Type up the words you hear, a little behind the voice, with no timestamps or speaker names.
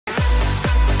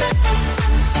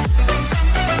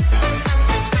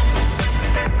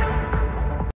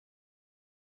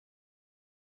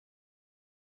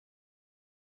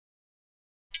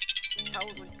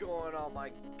all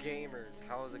my gamers?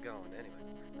 How's it going? Anyway,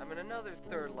 I'm in another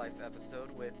Third Life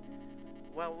episode with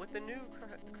a new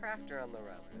crafter on the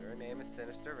router. Her name is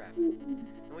Sinister Rabbit. And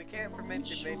we can't forget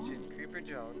to mention Creeper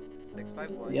Jones,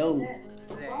 651, Yo.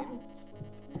 Zane,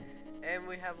 and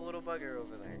we have a little bugger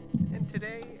over there. And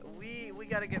today, we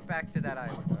gotta get back to that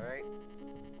island, alright?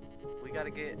 We gotta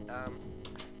get,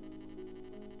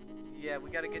 yeah,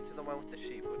 we gotta get to the one with the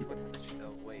sheep. Which one is the sheep?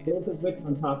 Oh, wait. There's a bit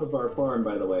on top of our farm,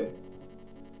 by the way.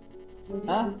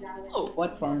 Huh? Oh,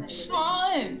 what farm?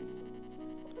 Fun!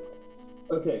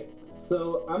 Okay,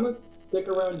 so I'm gonna stick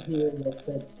around here.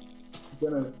 That's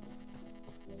gonna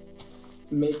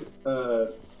make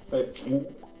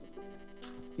annex.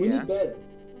 We need beds.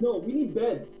 No, we need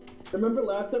beds. Remember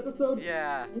last episode?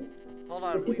 Yeah. Hold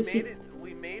on.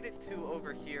 We made it to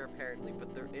over here apparently,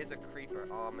 but there is a creeper.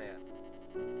 Oh man.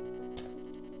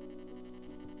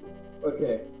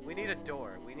 Okay. We need a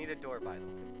door. We need a door, by the way.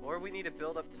 Or we need to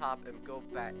build up top and go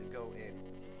back and go in.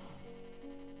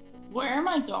 Where am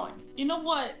I going? You know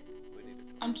what? We need a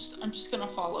door. I'm just gonna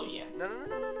follow you. No.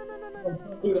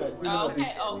 Don't do that.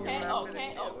 Okay.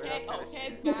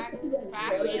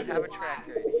 Back You in. have a track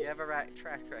record. You have a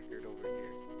track record over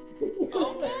here.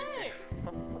 Okay.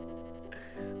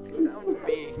 You sound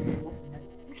mean.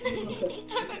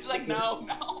 Because I'm just like, no.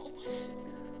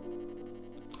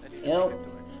 I need a Help. good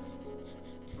door.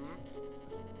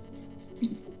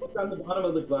 It's on the bottom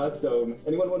of the glass dome.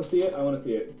 Anyone want to see it? I want to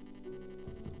see it.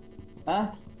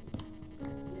 Huh?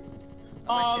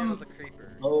 I might the creeper.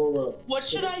 Oh. What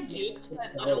should I do? Because I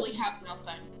literally have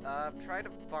nothing. Try to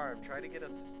farm. Try to get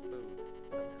us food.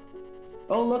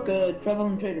 Oh, look, a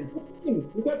traveling trader.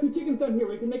 We got 2 chickens down here.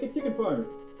 We can make a chicken farm.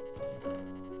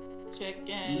 He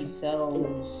Chicken.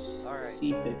 sells Alright.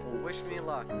 sea pickles. Wish me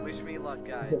luck,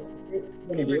 guys.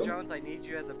 What do Creeper you do? Jones, I need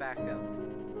you as a backup.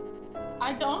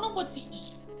 I don't know what to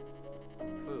eat.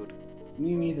 Food.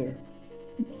 Me neither.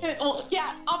 Oh,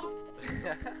 yeah,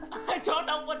 I don't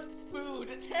know what food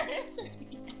there is.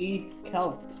 Eat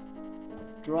kelp.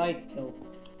 Dried kelp.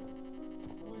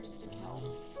 Where's the cow?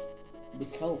 The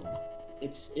kelp.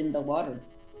 It's in the water.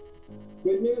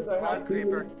 Good news, I Come on, have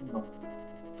creeper.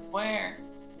 Where?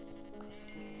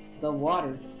 The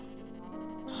water.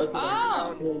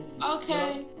 Oh,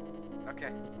 okay.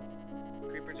 Okay.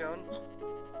 Creeper Jones?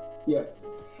 Yes.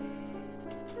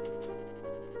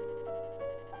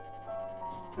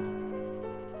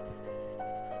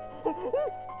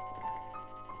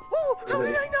 Oh, how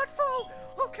did I not fall?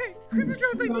 Okay, Creeper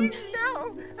Jones, I need you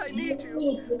now. I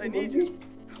need you.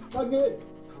 Not good.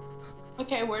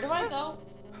 Okay, where do I go?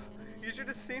 You should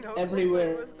have seen how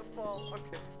Everywhere. close it was to fall.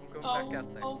 Okay, I'm going back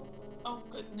out there. Oh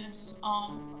goodness.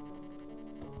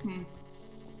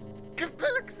 Good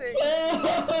back, Zane.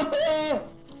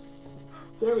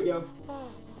 There we go. Oh,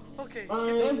 okay.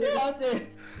 Don't get out there.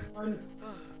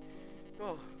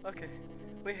 Oh, okay.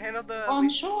 We handled the. On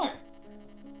shore.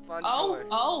 On Oh, shore.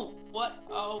 oh, what?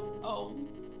 Oh,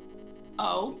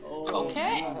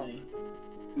 okay. My.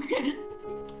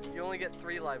 You only get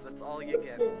 3 lives. That's all you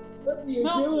get. What are you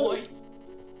No, doing? boy. You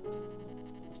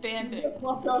Standing. just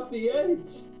walked off the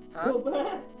edge. Huh? Go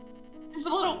back. It's a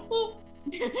little whoop.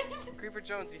 Creeper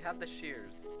Jones, you have the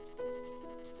shears.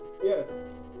 Yes.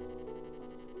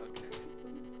 Okay.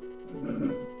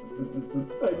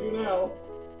 I do now.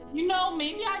 You know,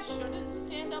 maybe I shouldn't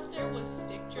stand up there with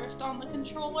stick drift on the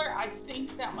controller. I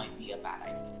think that might be a bad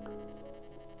idea.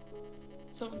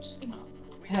 So I'm just gonna.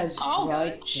 Has Oh,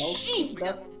 dried kelp sheep.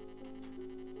 stuff?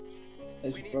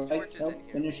 Has We need dried torches kelp in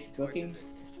here. finished We need torches cooking?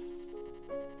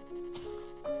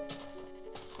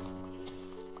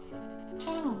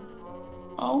 How?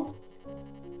 Oh.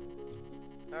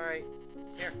 Alright.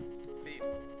 Here. Feed.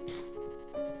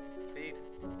 Feed.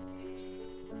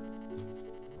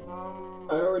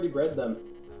 I already bred them.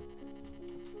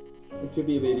 It should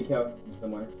be a baby cow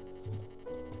somewhere.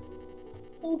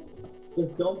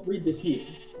 Just don't breed the sheep.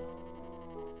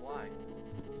 Why?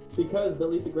 Because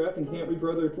they'll eat the grass and can't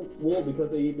regrow their wool because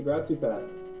they eat the grass too fast.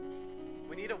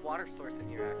 We need a water source in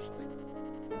here, actually.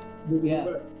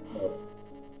 Yeah.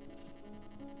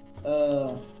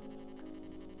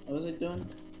 What was I doing?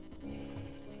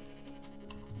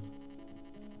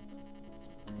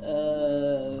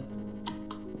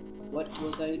 What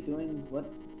was I doing? What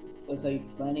was I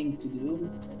planning to do?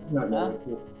 Not Huh?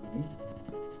 really.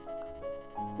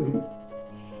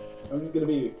 I'm just gonna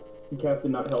be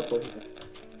Captain Not Helpful.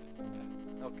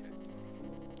 Okay.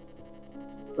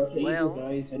 Okay. Well- Jesus,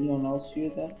 guys, anyone else hear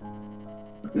that?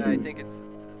 I think it's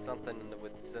something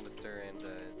with Sinister and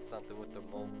it's something with the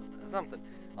mole. Something.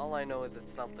 All I know is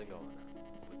it's something going on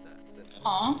with that. Sinister.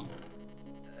 Huh?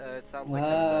 It sounds like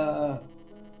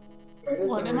there's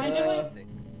What am I doing? a thing.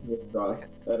 restaurant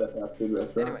at a fast food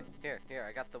restaurant. Anyway, here,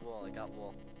 I got the wool. I got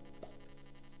wool.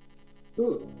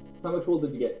 Ooh, how much wool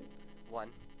did you get? 1.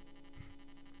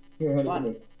 Here, hand it to One.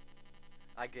 me.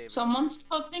 I gave. Someone's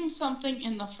cooking something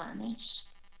in the furnace.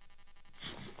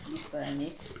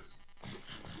 Furnace.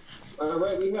 All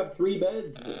right, we have 3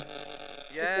 beds.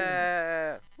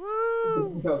 Yeah! What's the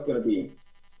Woo! house gonna be?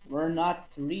 We're not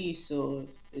 3, so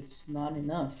it's not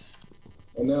enough.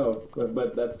 I know,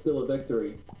 but that's still a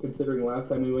victory, considering last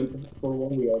time we went for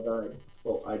one, we all died.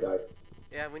 Well, I died.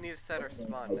 Yeah, we need to set our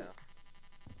spawn now.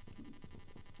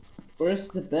 Where's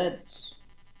the beds?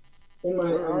 In my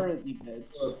Where are the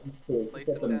beds? Place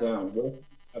set them them down. down. We'll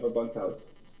have a bunkhouse.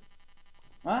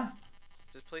 Huh?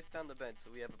 Just place down the bed so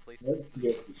we have a place to That's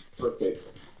good. Perfect.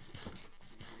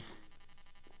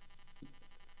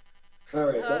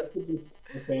 Alright, that could be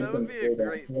a That phantom would be a throwback.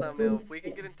 great thumbnail if we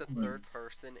can get into third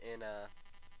person in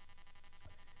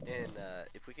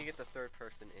if we can get the third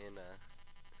person in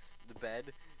the bed,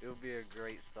 it would be a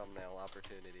great thumbnail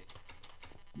opportunity.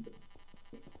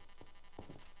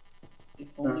 If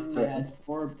only we had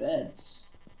 4 beds.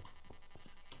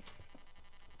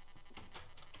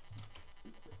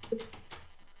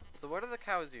 So what are the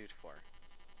cows used for?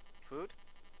 Food?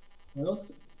 What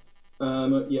else?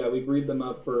 Yeah, we breed them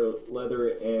up for leather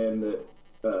and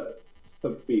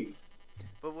some beef.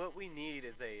 But what we need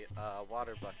is a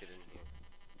water bucket in here.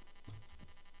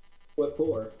 What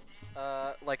for?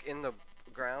 Like in the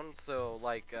ground, so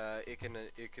like it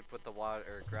could put the water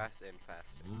or grass in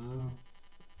faster.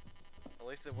 At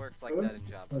least it works like that in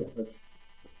Java.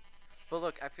 But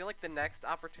look, I feel like the next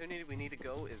opportunity we need to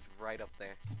go is right up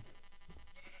there.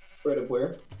 Right up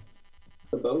where?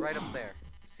 The boat? Right up there.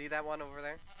 See that one over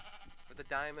there? With the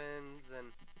diamonds and...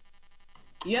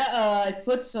 Yeah, I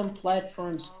put some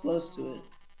platforms close to it.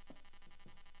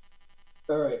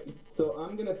 Alright, so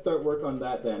I'm gonna start work on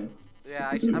that then. Yeah,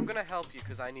 I'm gonna help you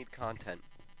because I need content.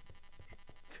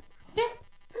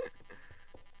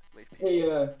 Hey,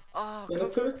 Oh, Yes,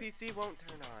 Coco's sir? PC won't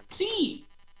turn on. See,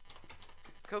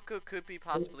 Coco could be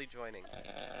possibly joining.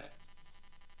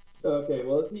 okay,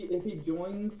 well if he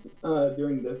joins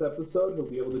during this episode, he'll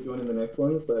be able to join in the next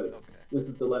ones, but Okay. this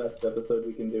is the last episode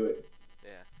we can do it.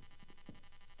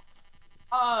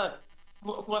 Yeah.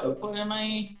 what am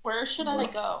I? Where should I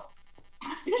go?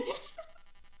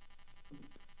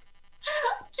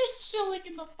 Just chilling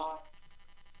in the park.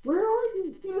 Where are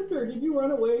you, Sinister? Did you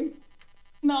run away?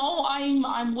 No,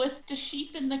 I'm with the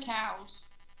sheep and the cows.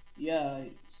 Yeah, I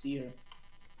see her.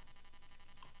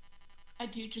 I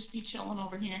do just be chilling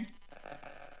over here.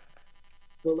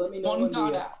 Well, let me know One when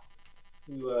got out.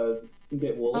 you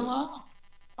get wool. Hello.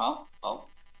 Oh.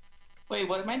 Wait,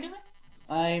 what am I doing?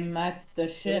 I'm at the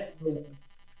ship.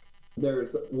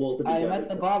 There's wool to be I'm gathered. at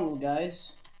the bottle,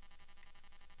 guys.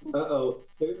 Uh-oh.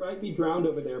 There might be drowned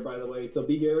over there, by the way, so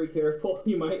be very careful.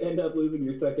 You might end up losing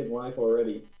your second life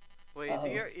already. Wait,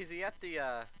 is he at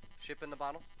the ship in the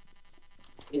bottle?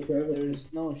 There's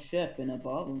no ship in a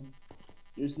bottle.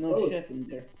 There's no ship in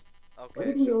there. Okay, did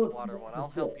it's we just the know water it's one. not I'll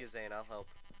the help ship? you, Zane. I'll help.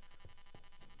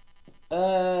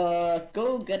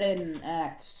 Go get an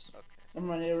axe. Okay,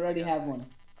 Someone already have one.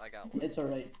 I got one. It's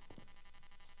alright.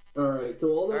 Alright, so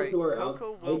all those Alright, who are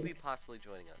Coco outside, will be possibly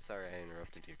joining us. Sorry, I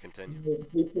interrupted you.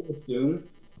 Continue.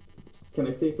 can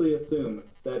I safely assume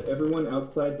that everyone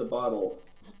outside the bottle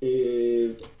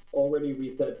is already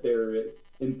reset their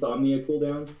insomnia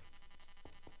cooldown?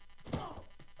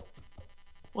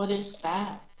 What is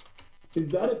that? Is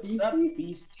that a What's up, beastie?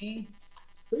 beastie?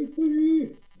 Beastie!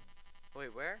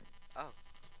 Wait, where? Oh,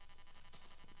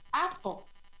 Apple.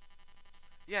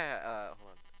 yeah. Hold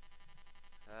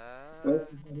on.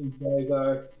 These guys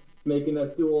are making us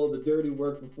do all the dirty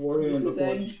work beforehand. This is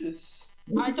before- anxious.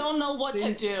 I don't know what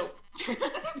to do.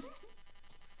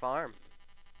 Farm.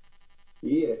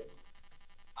 Yeah.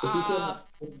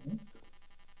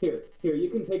 Here, you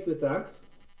can take this axe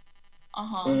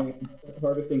and start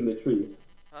harvesting the trees.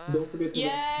 Don't forget to.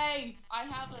 Yay! I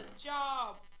have a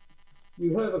job.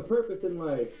 You have a purpose in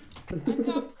life. I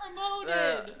got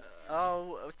promoted.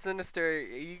 Oh, Sinister,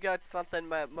 you got something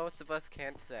that most of us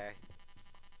can't say.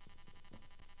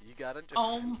 You got a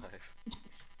job in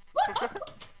life.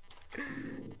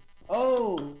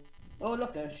 Oh! Oh,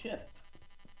 look, a ship.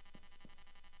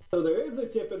 So there is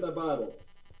a ship in the bottle.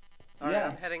 Alright, Yeah.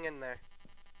 I'm heading in there.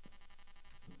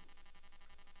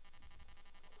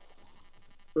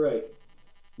 Right.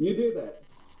 You do that.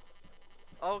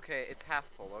 Okay, it's half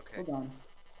full. Okay. Hold on.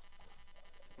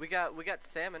 We got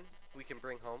salmon we can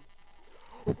bring home.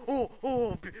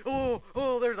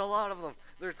 Oh, there's a lot of them.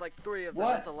 There's like 3 of them.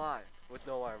 What? That's a lot. With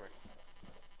no armor.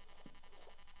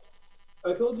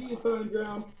 I told you you'd find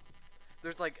drown.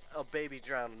 There's like a baby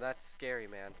drowning. That's scary,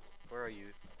 man. Where are you?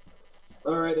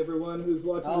 Alright, everyone who's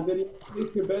watching the video, place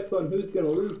your bets on who's gonna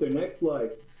lose their next life.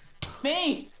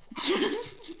 Me!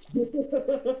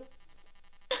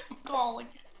 Calling.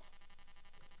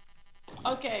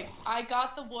 Okay, I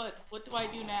got the wood. What do I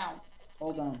do now?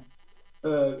 Hold on.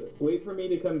 Wait for me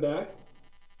to come back.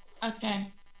 Okay.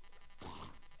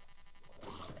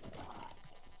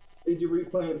 Did you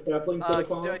replant saplings for the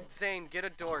farm? Zane, get a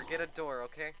door,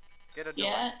 okay? Get a door.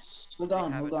 Yes. Hold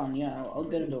on. Yeah, I'll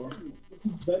get a door.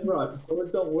 Bedrock,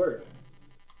 doors don't work.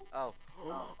 Oh,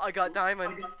 I got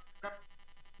diamond.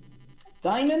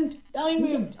 Diamond!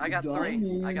 Diamond! I got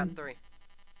Diamond. 3. I got 3.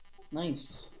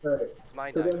 Nice. Alright, It's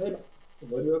my so go diamond. ahead.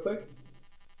 Load real quick.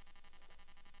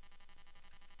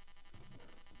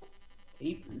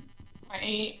 Apron.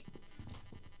 Right.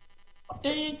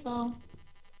 There you go.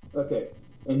 Okay,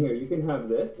 and here, you can have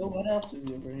this. So what else is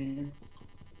over here?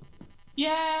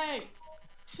 Yay!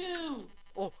 2.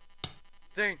 Oh,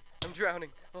 Zane, I'm drowning.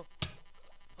 Oh.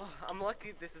 I'm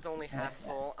lucky this is only half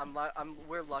full.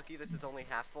 We're lucky this is only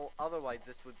half full. Otherwise,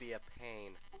 this would be a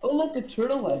pain. Oh, look, a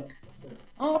turtle egg.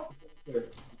 Oh, Here.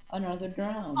 another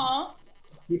drown. Huh?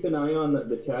 Keep an eye on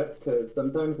the chat, because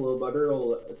sometimes Little Bugger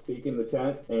will speak in the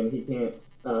chat, and he can't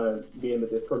be in the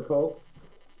Discord call.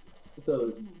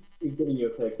 So, he's giving you a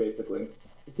pick, basically.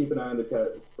 Just keep an eye on the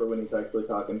chat for when he's actually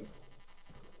talking.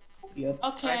 Yep.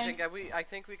 Okay. I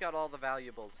think we got all the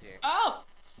valuables here. Oh!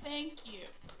 Thank you.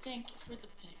 Thank you for the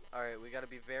pick. Alright, we gotta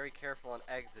be very careful on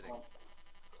exiting.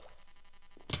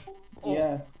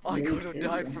 Yeah. Oh, I very could have careful.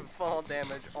 died from fall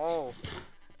damage. Oh.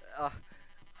 Yeah.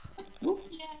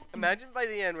 Imagine by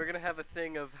the end we're gonna have a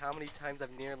thing of how many times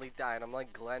I've nearly died. I'm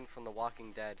like Glenn from The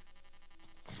Walking Dead.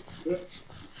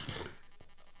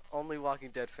 Only Walking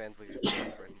Dead fans will get the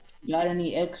reference. Got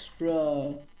any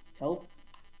extra kelp?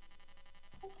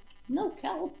 No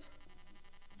kelp.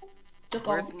 Took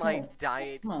all Where's the my kelp.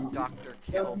 diet Come on. Dr.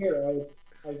 Down Kelp? here,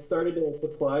 I've started a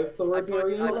supply storage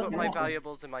area. I put my Kelp.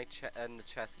 valuables in in the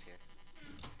chest here.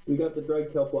 We got the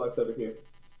dried kelp blocks over here.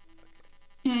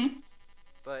 Hmm.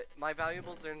 But my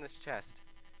valuables are in this chest.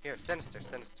 Here, Sinister.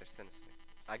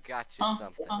 I got you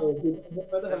something.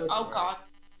 Oh god.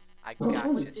 I Oh, got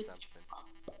what you did you- something.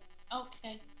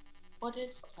 Okay. What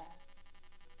is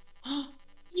that?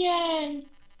 Yay!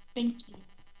 Thank you.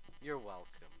 You're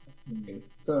welcome.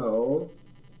 So,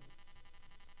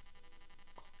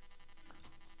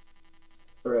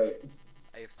 right.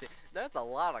 That's a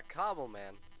lot of cobble,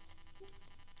 man.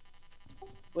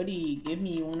 Buddy, give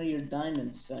me one of your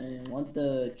diamonds. I want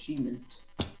the achievement.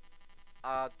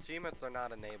 Achievements are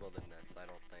not enabled in this, I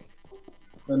don't think.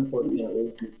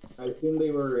 Unfortunately, I assume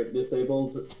they were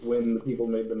disabled when the people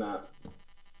made the map.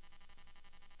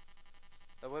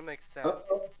 That would make sense.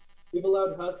 Uh-oh. We've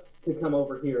allowed husks to come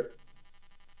over here.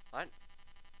 What?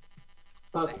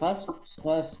 Husks.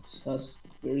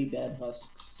 Very bad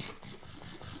husks.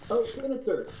 Oh,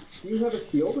 Sinister, do you have a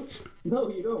shield? No,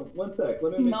 you don't. One sec,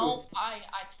 let me make No, I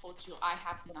told you I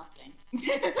have nothing.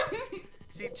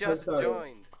 She just sorry.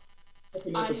 joined.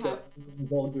 I have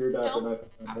vultured up and I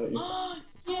found Oh,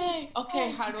 yay!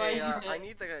 Okay, how do I use it? I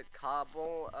need the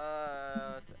cobble,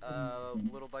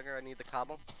 Little Bugger, I need the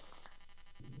cobble.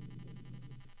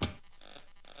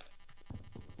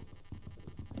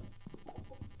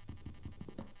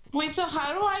 Wait, so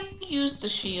how do I use the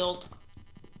shield?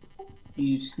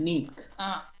 You sneak.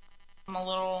 I'm a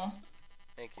little...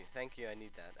 Thank you, I need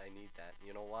that.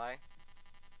 You know why?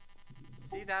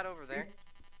 See that over there?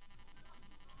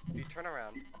 If you turn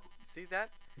around, see that?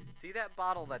 See that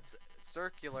bottle that's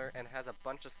circular and has a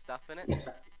bunch of stuff in it?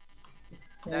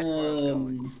 That's where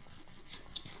I'm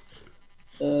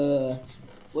going.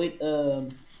 Wait,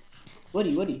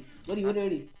 Woody.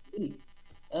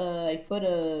 I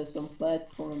put some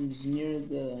platforms near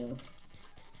the...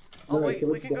 Oh Alright, wait, so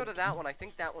we let's can go. go to that one. I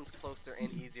think that one's closer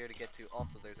and easier to get to.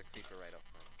 Also, there's a creeper right up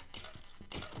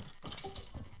front.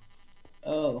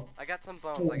 Oh. I got some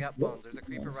bones. There's a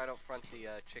creeper right up front the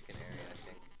chicken area, I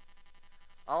think.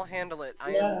 I'll handle it.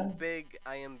 I am big,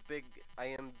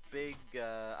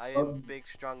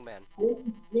 strong man.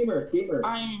 Gamer.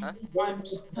 I'm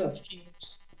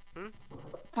confused. Hmm?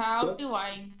 How do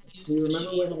I use Do you the remember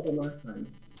what shield? happened last time?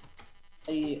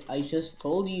 I just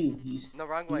told you he's No,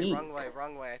 wrong way. sneak.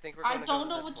 Wrong way. I think we're I going to don't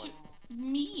go know to this what one.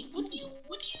 you mean. What do you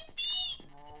mean?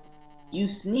 You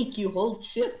sneak, you hold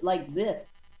shift like this.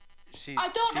 She's I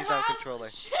don't on have controller. a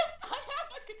shift. I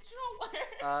have a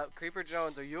controller. Creeper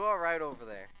Jones, are you alright over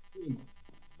there? You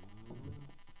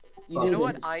You do know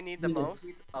what this. I need the Do this. most?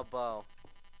 A bow.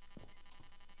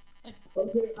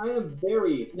 Okay, I am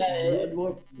very... Yeah, it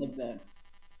works like that.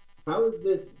 How is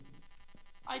this...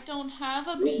 I don't have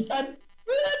a beat.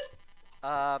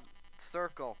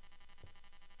 Circle.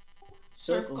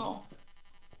 Circle.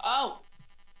 Oh.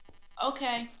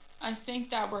 Okay. I think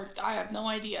that worked. I have no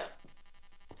idea.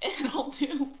 It'll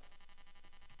do.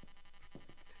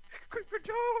 Creeper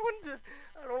Jones!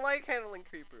 I don't like handling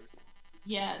creepers.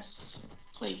 Yes.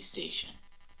 PlayStation.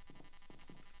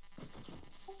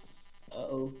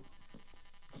 Uh-oh.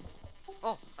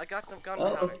 Oh, I got some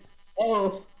gunpowder.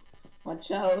 Oh,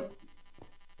 watch out.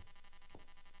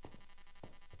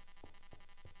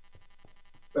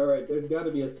 Alright, there's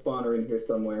gotta be a spawner in here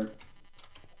somewhere.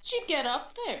 Did you get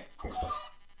up there?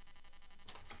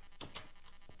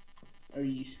 Are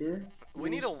you sure? We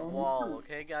need a wall,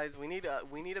 okay, guys? We need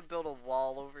to build a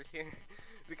wall over here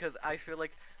because I feel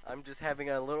like I'm just having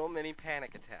a little mini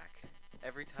panic attack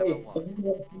every time I Hey, walk. have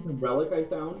you seen the relic I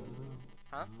found?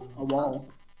 Huh? A wall.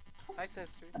 Hi,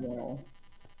 sister. A wall.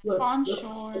 Look,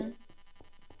 Onshore.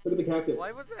 look at the cactus.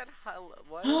 Why was that hello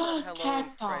in French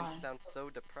Cacti. sound so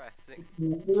depressing?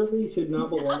 You literally should not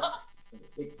belong.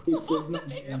 It does not.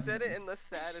 You said it in the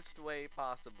saddest way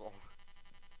possible.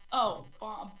 Oh,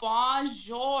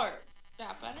 bonjour.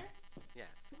 That better? Yes,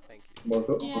 thank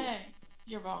you. Yay.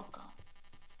 You're welcome.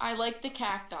 I like the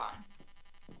cacti.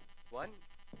 What?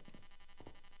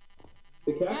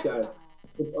 The cacti.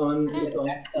 It's on. It's on.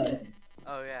 Cacti.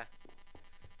 Oh yeah.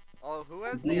 Oh, who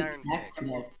has the iron pick?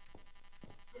 Cacti.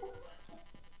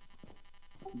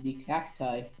 The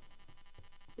cacti.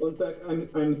 One sec.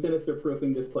 I'm sinister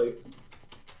proofing this place.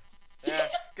 Yeah,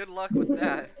 good luck with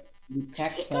that. The You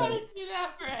cacti. gotta do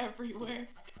that for everywhere.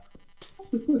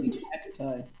 The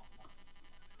cacti.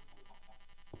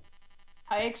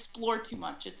 I explore too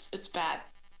much. It's bad.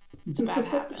 It's a bad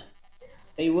habit.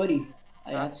 Hey Woody,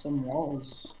 I have some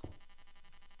walls.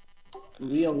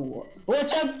 Real wall.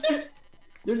 Watch out!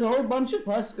 There's a whole bunch of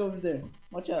husk over there.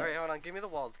 Watch out. Alright, hold on. Give me the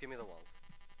walls. Give me the walls.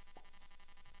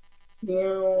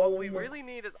 No. What we really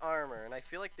need is armor, and I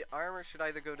feel like the armor should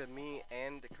either go to me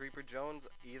and Creeper Jones,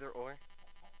 either or.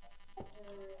 I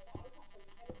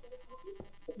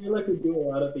feel like we do a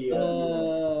lot of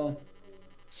the.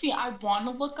 See, I want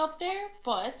to look up there,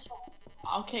 but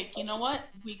okay. You know what?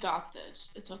 We got this.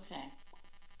 It's okay.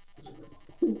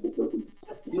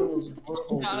 Feels Just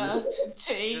horrible. gotta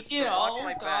take Just it all. watch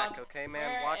my God, back, okay, man?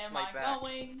 where Watch am my I back.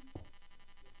 going?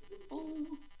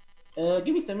 Ooh.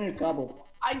 Give me some of your cobble.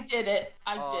 I did it.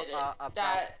 I Oh, did it. about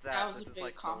That was this a is big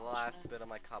like the accomplishment. last bit of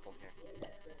my cobble here.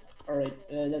 Alright,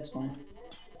 that's fine.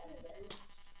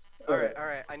 Alright,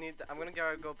 I'm gonna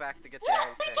go back to get the Every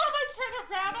iron time pick. I turn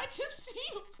around, I just see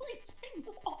you placing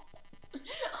wall.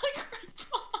 Like right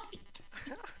behind.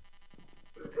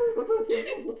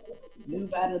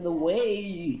 Move out of the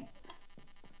way.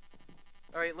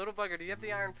 Alright, little bugger, do you have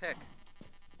the iron pick?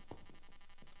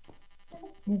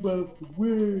 Move out the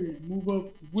way. Move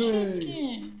out the way.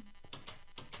 Chicken.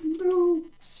 No.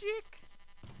 Chick!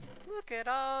 Look at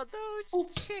all those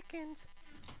chickens!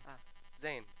 Ah,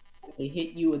 Zane, They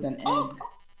hit you with an egg. Oh.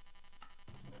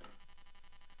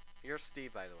 you're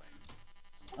Steve, by the way.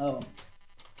 Oh.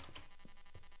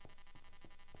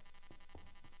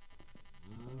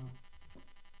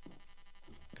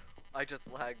 I just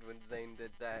lagged when Zane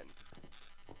did that.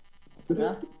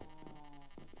 Huh?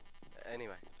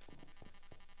 Anyway.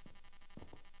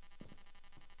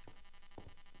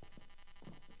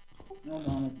 Hold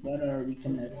on, it's better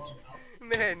reconnect.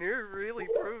 Man, you're really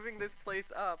proving this place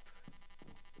up.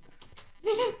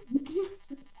 Jeez.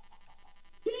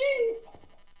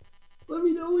 Let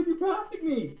me know when you're passing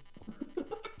me.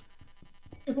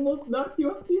 I almost knocked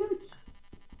you off the edge.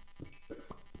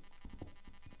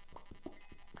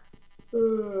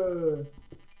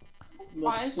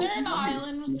 Why is there an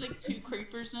island with like 2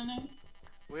 creepers in it?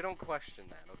 We don't question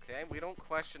that, okay? We don't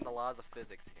question the laws of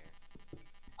physics here.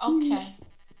 Okay.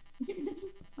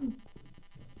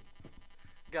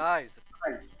 Guys,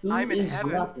 Who I'm in is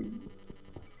heaven. laughing?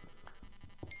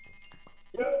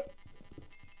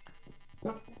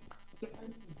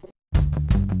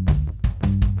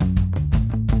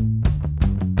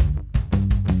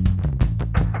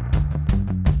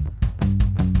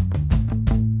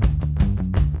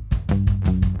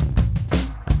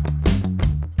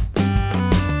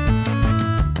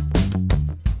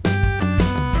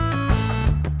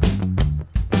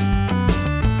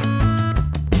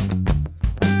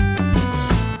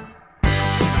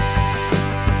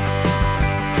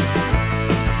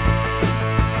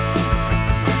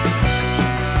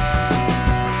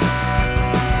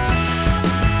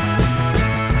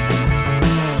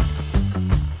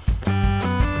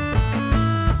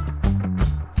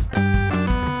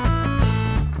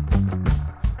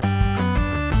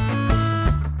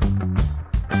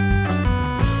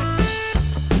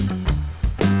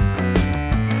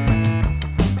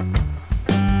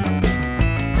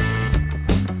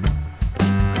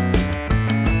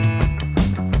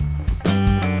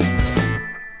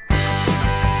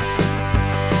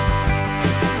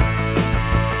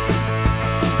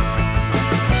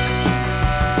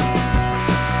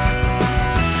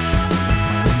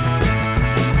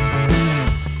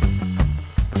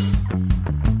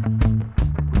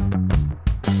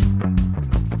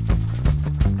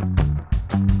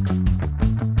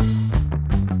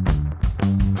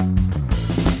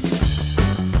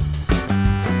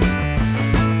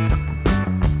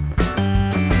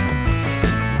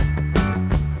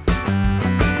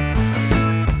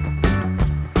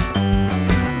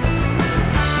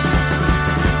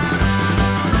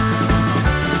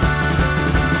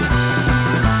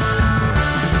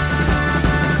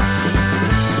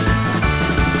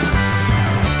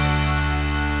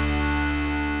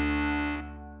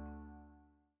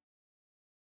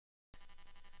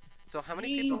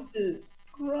 many people? Jesus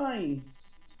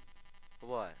Christ.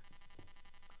 What?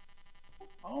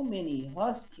 How many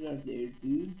husks are there,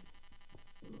 dude?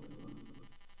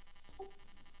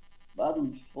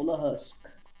 Bottle full of husk.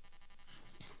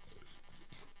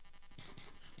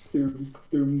 Dum,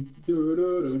 dum,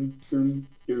 doo-doo-dum, dum,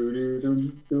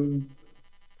 doo-doo-dum, dum.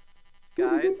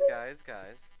 Guys.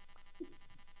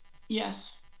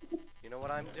 Yes. You know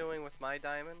what I'm doing with my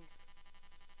diamonds?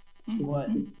 What?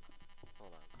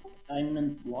 Hold on.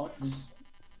 Diamond blocks?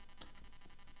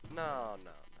 No.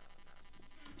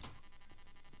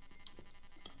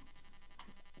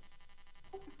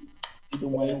 Either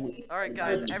way, we- Alright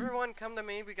guys, everyone come to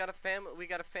me. We got a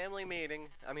family meeting.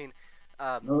 I mean,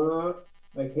 I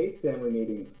hate family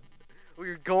meetings.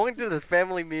 we're going to this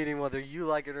family meeting whether you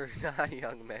like it or not,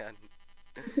 young man.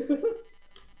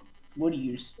 What are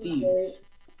you, Steve? Okay.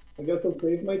 I guess I'll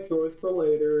save my chores for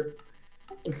later.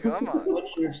 Come on. What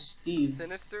are you, Steve?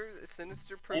 Sinister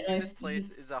proving Hey, this place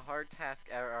Steve. is a hard task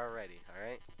already,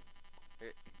 alright?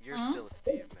 You're Huh? still a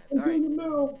Steve, I'm man. Alright. doing it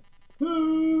now.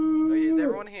 Okay, is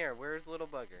everyone here? Where's Little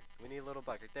Bugger? We need Little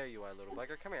Bugger. There you are, Little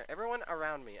Bugger. Come here. Everyone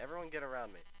around me. Everyone get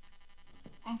around me.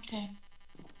 Okay.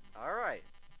 Alright.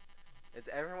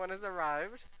 Everyone has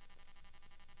arrived?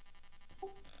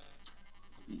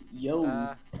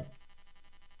 Yo.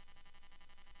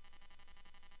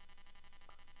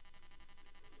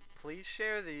 Please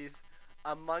share these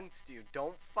amongst you.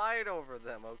 Don't fight over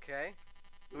them, okay?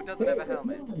 Who doesn't have a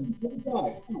helmet?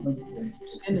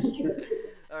 Sinister.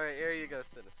 Alright, here you go,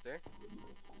 Sinister.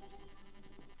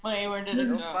 Wait, where did it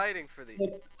No go? fighting for these.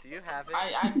 Do you have it?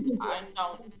 I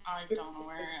don't know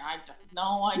where.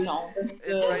 No, I don't. It's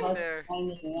right there.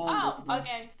 Oh,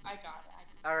 okay. I got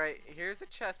it. Alright, here's a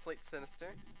chest plate, Sinister.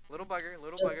 Little Bugger.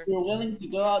 If you're willing to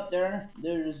go out there,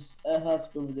 there's a husk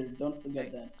over there. Don't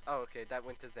forget that. Oh, okay, that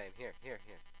went to Zane. Here.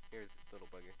 Here's Little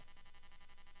Bugger.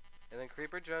 And then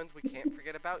Creeper Jones, we can't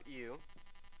forget about you.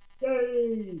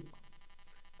 Yay!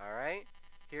 Alright,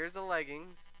 here's the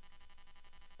leggings.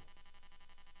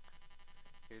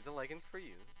 Here's the leggings for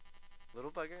you.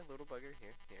 Little Bugger,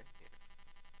 here.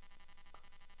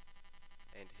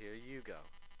 And here you go,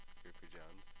 Creeper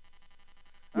Jones.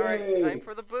 Alright, Yay! time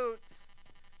for the boots.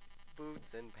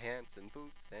 Boots and pants and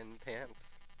boots and pants.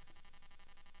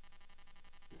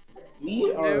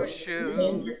 We are New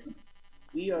shoes.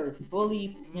 We are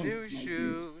fully pimped, New my dude.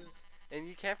 shoes. And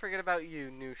you can't forget about you,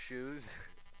 new shoes.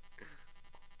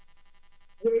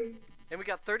 Yay! And we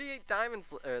got 38 diamonds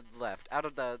left out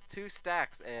of the 2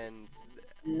 stacks and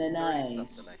Nice. 40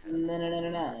 Nice. something.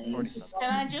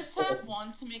 Can I just have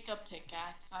one to make a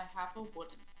pickaxe? I have a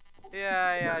wooden.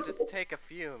 Yeah, just take a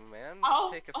few, man. Just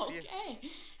Oh, take a few.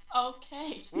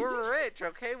 okay. We're rich,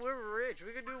 okay? We're rich.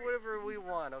 We can do whatever we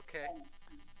want, okay?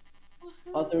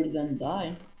 Other than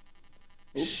die.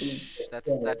 Hopefully. Shh,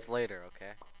 that's later,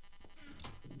 okay?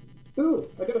 Ooh,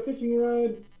 I got a fishing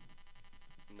rod.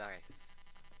 Nice.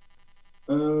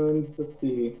 Let's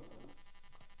see.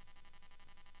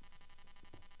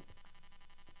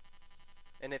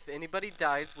 And if anybody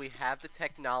dies, we have the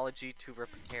technology to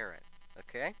repair it,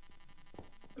 okay?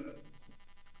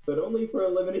 But only for a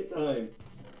limited time.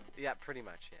 Yeah, pretty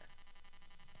much, yeah.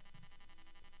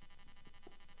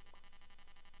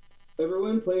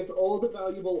 Everyone place all the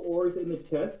valuable ores in the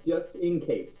chest just in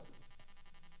case.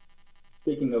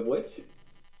 Speaking of which.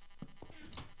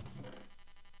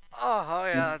 Oh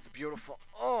yeah, that's beautiful.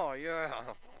 Oh, yeah.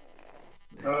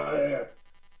 Oh yeah.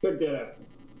 Check that out.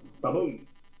 Ba-boom.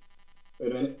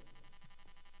 Wait a minute.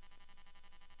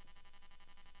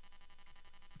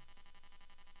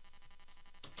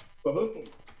 Ba-boom.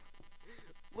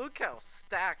 Look how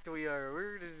stacked we are.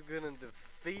 We're just gonna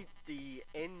defeat the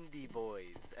indie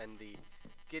boys and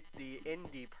get the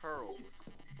indie pearls.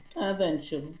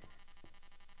 Eventually.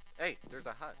 Hey, there's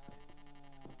a husk.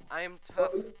 I am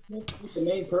tough. The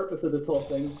main purpose of this whole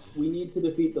thing, we need to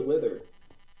defeat the Wither.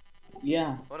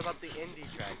 Yeah. What about the indie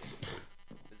dragon?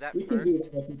 Is that We can first? do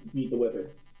that to defeat the Wither.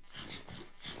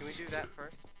 Can we do that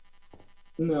first?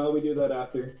 No, we do that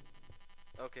after.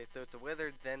 Okay, so it's a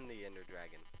wither, then the ender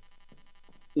dragon.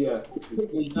 Yeah.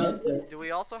 We get there. Do we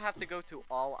also have to go to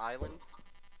all islands?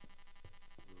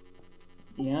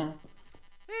 Yeah.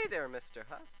 Hey there, Mr.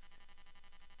 Husk.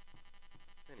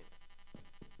 Anyway.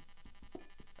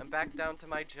 I'm back down to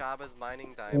my job as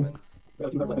mining diamonds.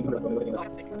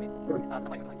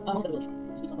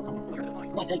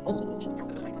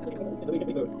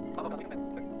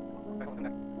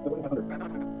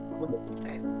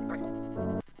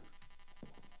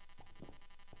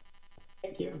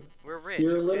 Thank you. We're rich,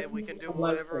 You're okay? living We can do a life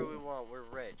whatever right. we want. We're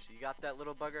rich. You got that,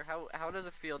 little bugger? How does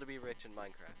it feel to be rich in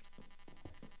Minecraft?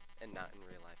 And not in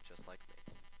real life, just like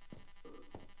me.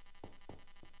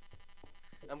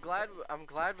 I'm glad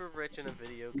we're rich in a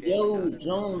video game. Yo,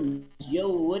 Jones. Yo,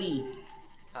 Woody.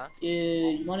 Huh?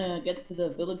 You wanna get to the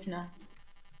village now?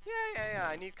 Yeah.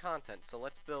 I need content, so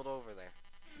let's build over there.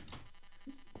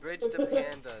 Bridge to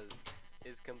Pandas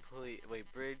is complete. Wait,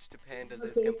 Bridge to Pandas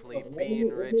is complete. Being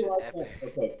rich is epic.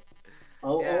 Okay.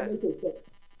 I'll Yeah. make it safe.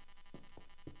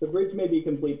 The bridge may be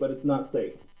complete, but it's not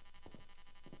safe.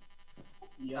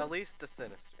 Yeah. At least the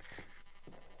Sinister.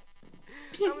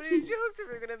 How many jokes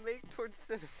are we gonna make towards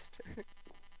Sinister?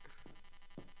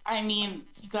 I mean,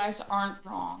 you guys aren't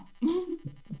wrong.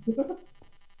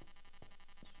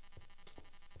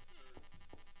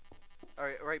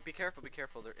 Alright, be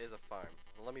careful, there is a farm.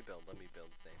 Let me build,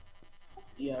 same.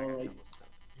 Yeah, alright.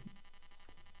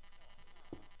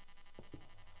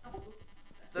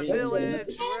 The Yeah.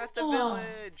 village! We're at the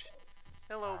village!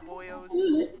 Hello, boyos.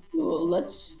 Well,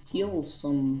 let's steal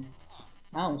some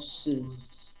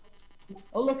houses.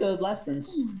 Oh, look, a blast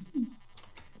furnace.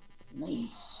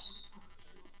 Nice.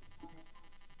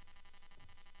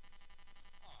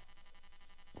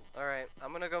 Alright,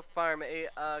 I'm gonna go farm.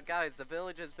 Guys, the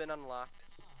village has been unlocked.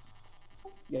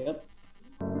 Yep.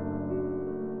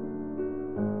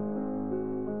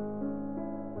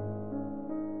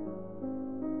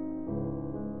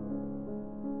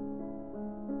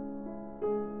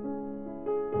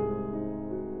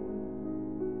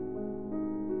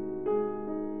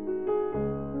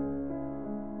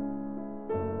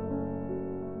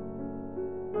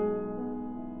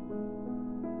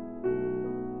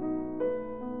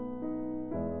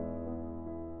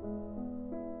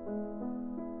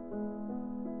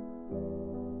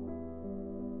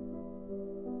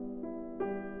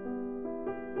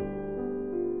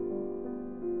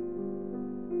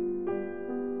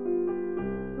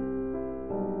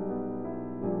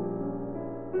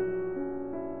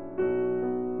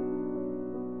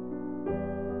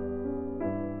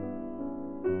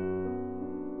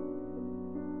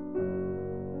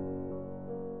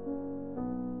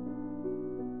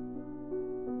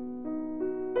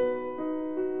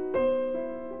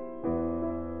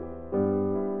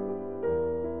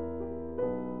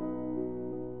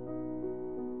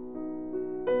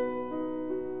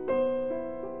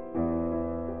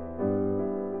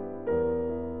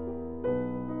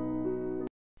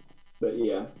 But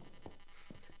yeah.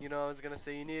 You know, I was gonna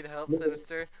say, you need help,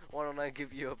 Sinister? Why don't I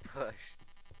give you a push?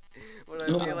 But I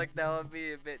feel like that would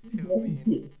be a bit too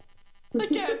mean.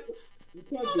 Again. You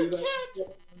can't do that in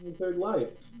your third life.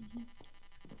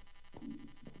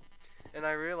 And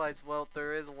I realized, well,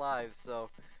 there is live, so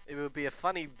it would be a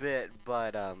funny bit,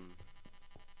 but,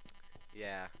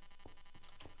 yeah.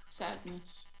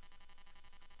 Sadness.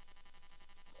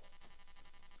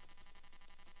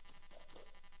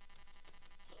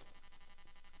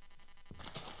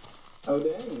 Oh,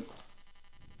 dang.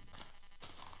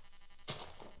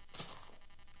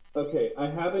 Okay, I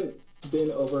haven't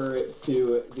been over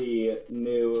to the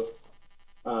new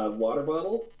water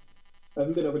bottle. I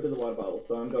haven't been over to the water bottle,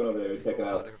 so I'm going over there to check it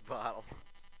out. Water bottle.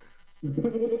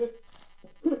 It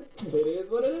is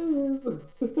what it is.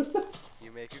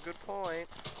 You make a good point.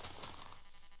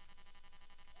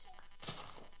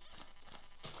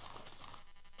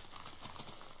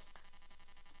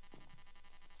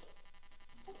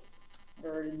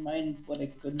 Bear in mind what I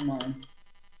couldn't mine.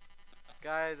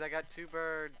 Guys, I got 2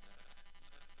 birds.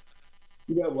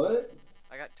 You got what?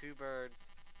 I got 2 birds.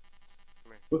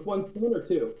 With 1 spoon or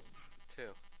 2? 2.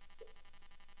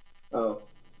 Oh.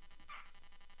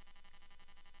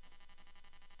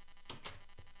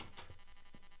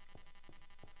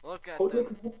 Look at Oh,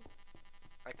 them.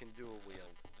 I can dual wield.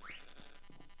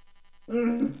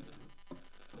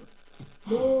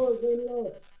 No, they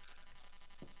lost.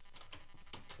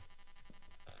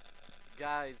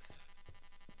 Guys,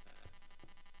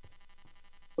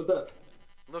 What's up?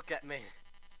 look at me.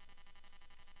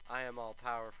 I am all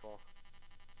powerful.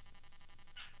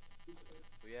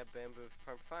 We have bamboo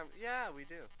farm. Yeah, we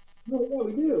do. No, yeah,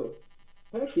 we do.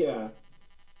 Heck yeah.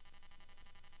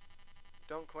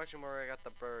 Don't question where I got the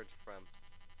birds from.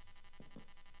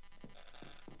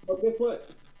 Oh, guess what?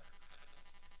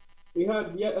 We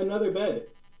have yet another bed.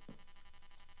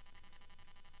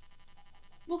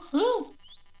 Woohoo!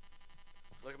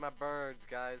 Look at my birds,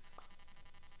 guys.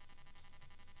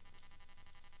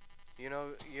 You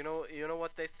know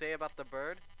what they say about the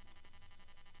bird?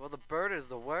 Well, the bird is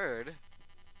the word.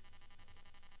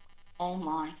 Oh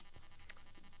my.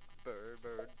 Bird,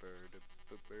 bird, bird,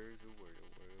 bird's a word,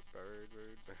 bird,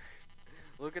 bird, bird.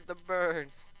 Look at the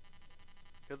birds.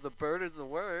 Because the bird is the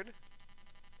word.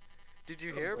 Did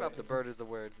you hear about the bird is the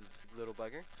word, little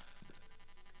bugger?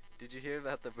 Did you hear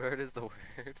about the bird is the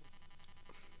word?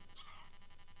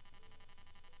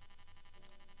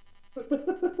 Okay.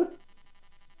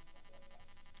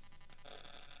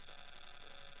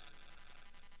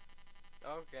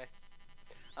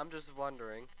 I'm just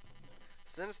wondering.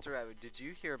 Sinister Rabbit, did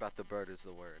you hear about the bird is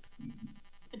the word?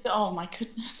 Oh my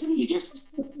goodness. I wonder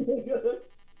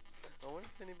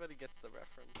if anybody gets the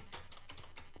reference.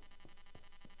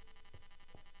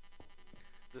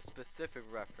 The specific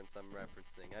reference I'm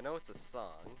referencing. I know it's a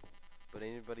song, but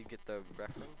anybody get the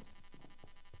reference?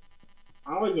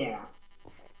 Oh yeah.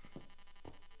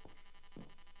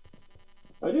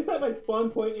 I just had my spawn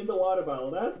point in the water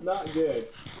bottle. That's not good.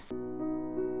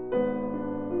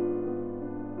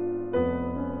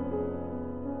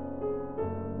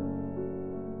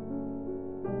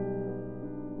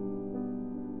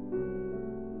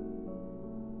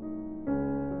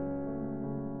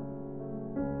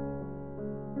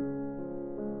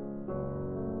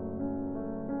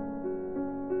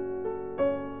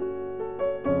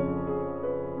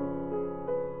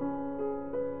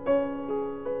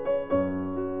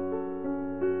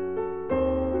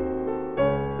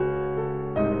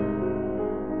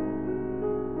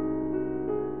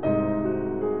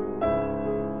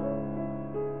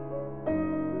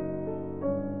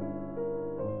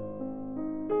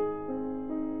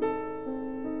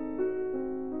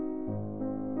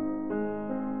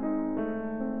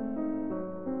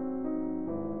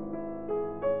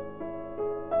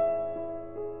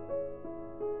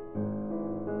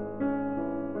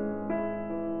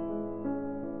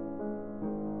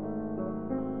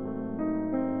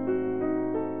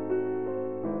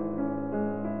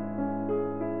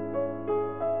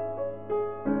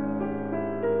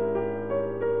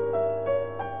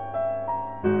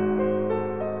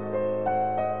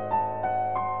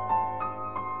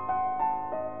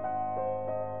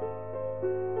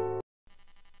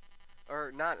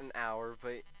 Or not an hour,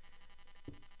 but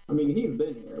I mean, he's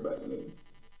been here, but I mean...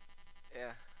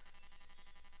 yeah.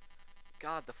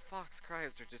 God, the fox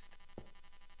cries are just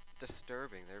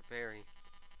disturbing. They're very...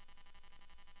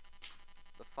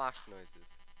 The fox noises.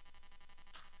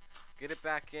 Get it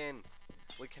back in.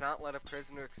 We cannot let a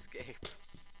prisoner escape.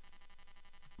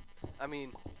 I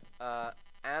mean,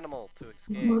 animal to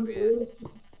escape, yeah.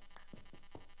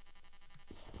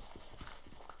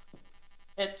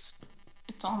 It's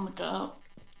on the go.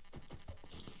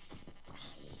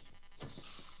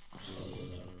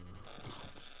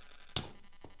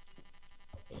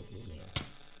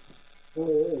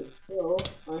 Alright, so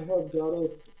I have got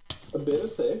us a bit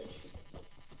of fish.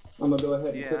 I'm gonna go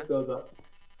ahead and cook those up.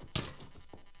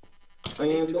 I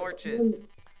need torches.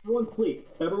 Everyone sleep.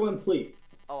 Everyone sleep.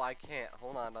 Oh, I can't.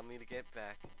 Hold on, I need to get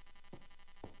back.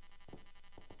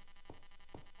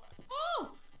 Oh,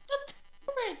 the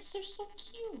parrots, they're so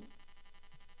cute.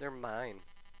 They're mine.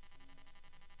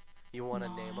 You want to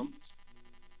name them?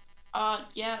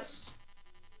 Yes.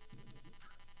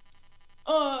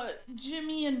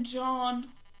 Jimmy and John.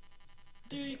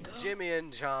 There you go. Jimmy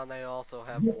and John, they also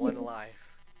have one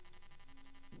life.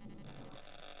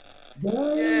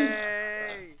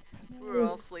 Yay! We're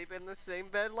all sleeping in the same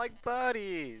bed like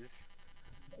buddies.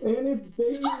 And it's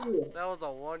baby. That was a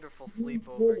wonderful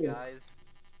sleepover, guys.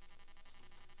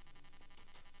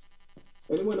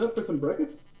 Anyone up for some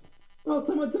breakfast? Oh,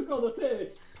 someone took all the fish.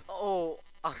 Oh,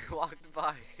 I walked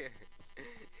by here.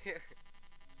 Here.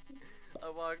 I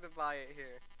walked by it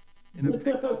here. And I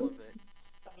picked all of it.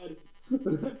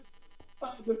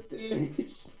 Not the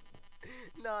fish.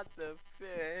 Not the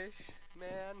fish,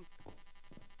 man.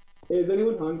 Hey, is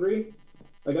anyone hungry?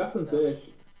 I got some fish.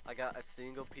 I got a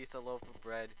single piece of loaf of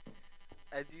bread.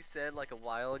 As you said like a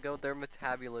while ago, the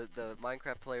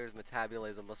Minecraft players'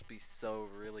 metabolism must be so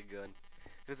really good.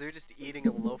 Because they're just eating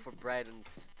a loaf of bread and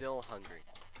still hungry.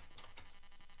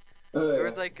 There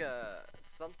was like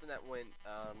something that went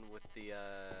on with the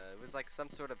it was like some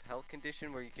sort of health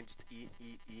condition where you can just eat,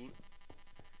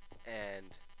 and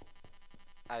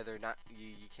either not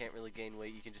you can't really gain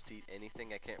weight, you can just eat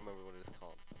anything. I can't remember what it's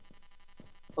called.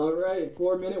 Alright,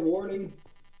 4-minute warning.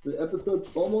 The episode's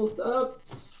almost up.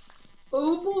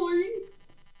 Oh boy!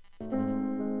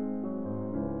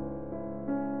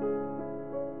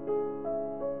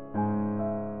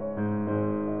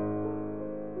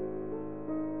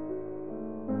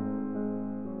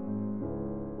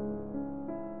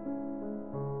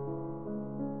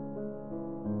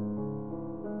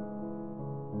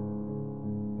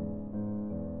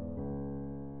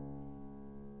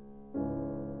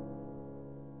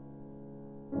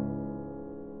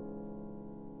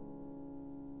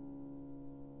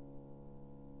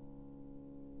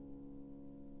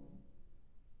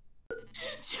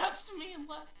 Just me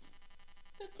left.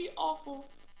 That'd be awful.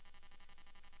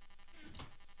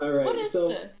 Alright, What is so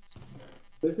this?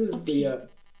 this is the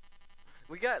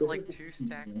We got This like is 2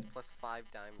 stacks plus 5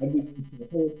 diamonds. I'd be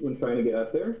careful when trying to get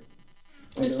up there.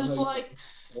 This is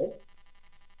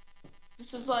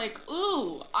like,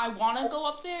 ooh, I want to go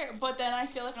up there, but then I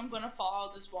feel like I'm gonna fall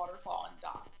out this waterfall and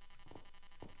die.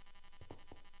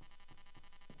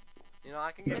 You know,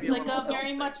 I can give It's you a like little a very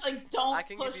help much there. like don't I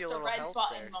can push give you a the little red help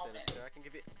button there, moment. Sinister. I can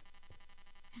give you...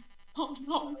 Oh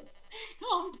no.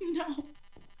 Oh no.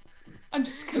 I'm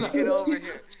just gonna Get over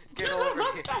here. Get over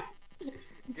here.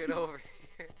 Get over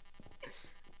here.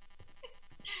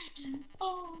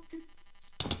 Oh,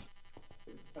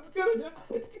 I'm gonna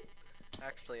die.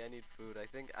 Actually, I need food. I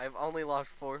think I've only lost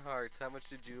 4 hearts. How much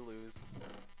did you lose?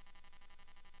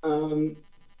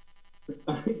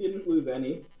 I didn't lose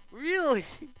any. Really?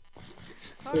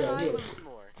 How did Yeah, I yeah. lose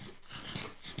more?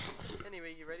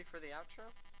 Anyway, you ready for the outro?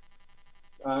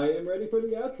 I am ready for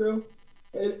the outro.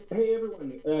 Hey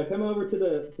everyone, come over to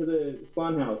the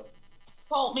spawn house.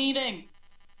 cult meeting.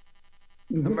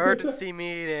 Emergency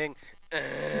meeting.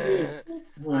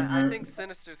 I think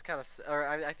Sinister's kind of, or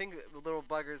I think Little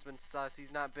Bugger's been sus.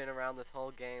 He's not been around this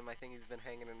whole game. I think he's been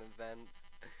hanging in events.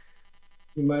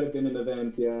 He might have been in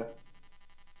events, yeah.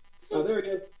 Oh, there he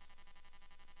is.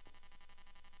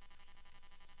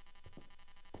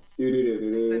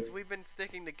 Since we've been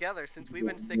sticking together,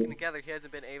 he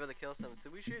hasn't been able to kill someone. So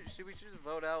should we just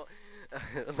vote out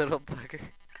Little Bugger?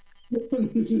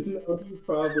 No, he's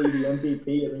probably the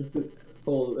MVP of this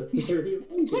whole series.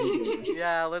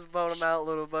 Yeah, let's vote him out,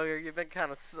 Little Bugger. You've been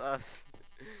kind of sus.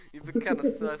 You've been kind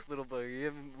of sus, Little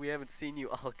Bugger. We haven't seen you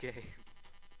all game.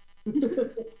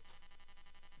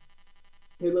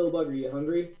 Hey, Little Bugger, you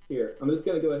hungry? Here, I'm just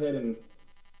gonna go ahead and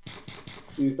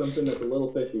do something that's a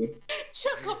little fishy.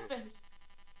 Chuck up and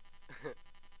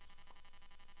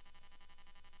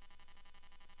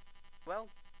Well,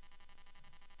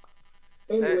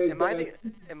 Anyways,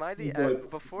 am I the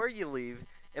before you leave,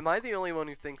 am I the only one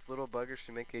who thinks Little Bugger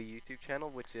should make a YouTube channel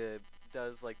which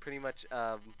does like pretty much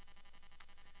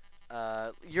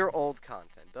your old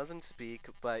content, doesn't speak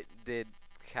but did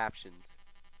captions?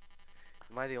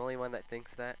 Am I the only one that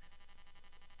thinks that?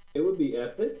 it would be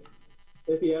epic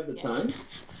if you have the time.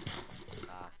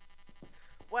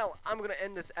 Well, I'm gonna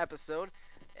end this episode.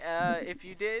 If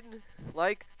you did,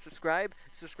 like, subscribe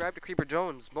to Creeper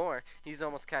Jones more. He's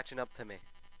almost catching up to me.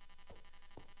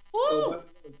 woo!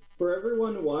 For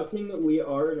everyone watching, we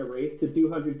are in a race to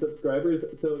 200 subscribers,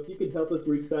 so if you could help us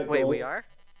reach that Wait, goal... we are?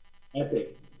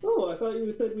 Epic. Oh, I thought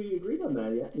you said we agreed on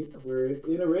that. Yeah, we're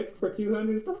in a race for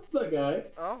 200 subs, my guy.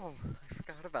 Oh, I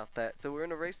forgot about that. So we're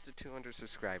in a race to 200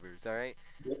 subscribers, alright?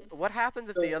 Yep. What happens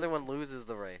if the other one loses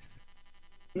the race?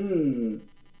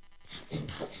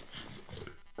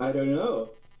 I don't know.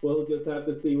 We'll just have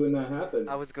to see when that happens.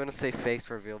 I was gonna say face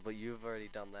reveal, but you've already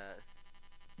done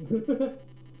that.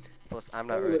 Plus, I'm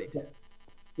not ready to. If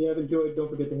you have enjoyed, don't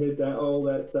forget to hit that all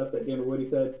that stuff that Gamer Woody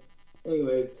said.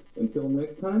 Anyways, until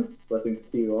next time, blessings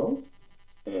to you all,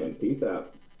 and peace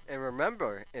out. And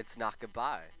remember, it's not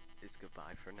goodbye. It's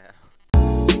goodbye for now.